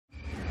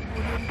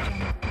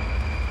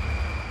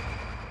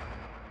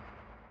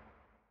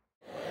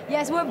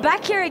Yes, we're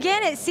back here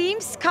again, it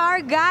seems. Car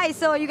guys,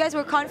 so you guys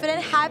were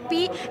confident,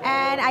 happy,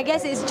 and I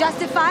guess it's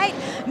justified.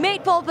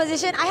 Made pole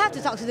position. I have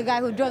to talk to the guy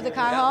who drove the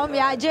car home.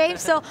 Yeah,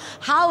 James, so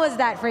how was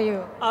that for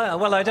you?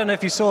 Well, I don't know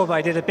if you saw, but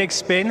I did a big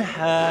spin.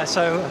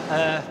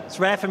 It's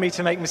rare for me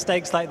to make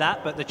mistakes like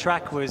that, but the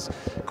track was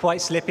quite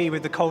slippy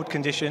with the cold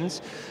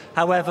conditions.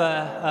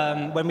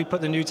 However, when we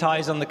put the new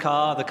tyres on the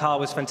car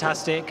was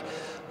fantastic.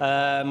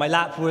 My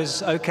lap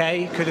was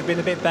okay, could have been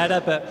a bit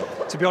better,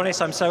 but to be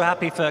honest, I'm so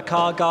happy for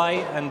Car Guy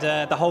and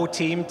the whole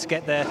team to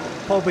get their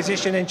pole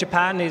position in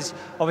Japan is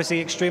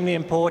obviously extremely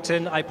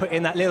important. I put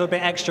in that little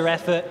bit extra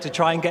effort to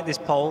try and get this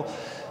pole.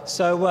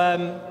 So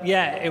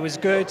yeah, it was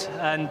good,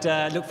 and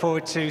look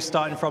forward to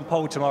starting from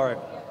pole tomorrow.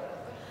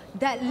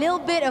 That little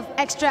bit of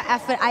extra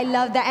effort, I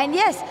love that. And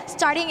yes,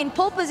 starting in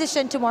pole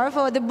position tomorrow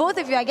for the both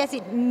of you, I guess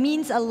it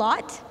means a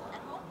lot.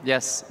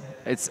 Yes,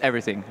 it's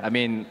everything. I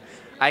mean,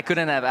 I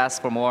couldn't have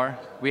asked for more.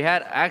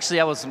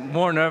 I was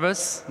more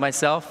nervous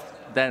myself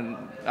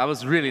I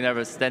was really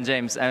nervous than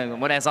James.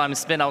 And when I saw him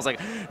spin, I was like,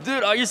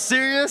 dude, are you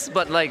serious?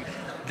 But like,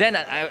 then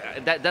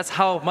that's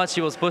how much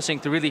he was pushing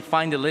to really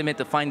find the limit,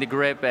 to find the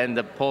grip, and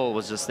the pole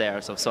was just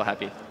there. So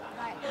happy.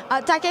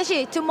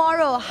 Takeshi,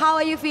 tomorrow, how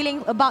are you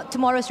feeling about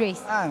tomorrow's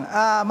race?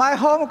 My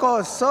home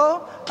course,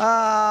 so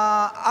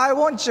I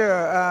want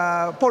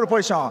your pole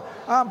position.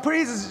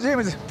 Please,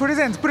 James,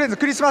 present,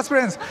 Christmas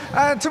presents.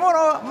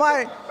 Tomorrow,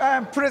 my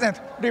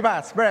present,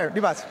 reverse,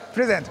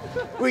 present,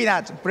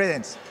 winner,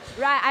 presents.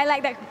 Right, I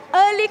like that.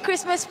 Early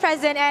Christmas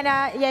present, and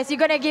yes, you're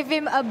going to give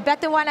him a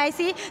better one, I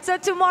see. So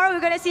tomorrow,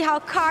 we're going to see how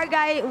Car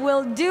Guy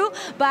will do.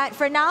 But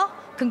for now,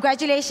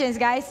 congratulations,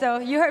 guys. So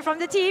you heard from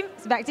the team.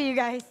 It's back to you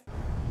guys.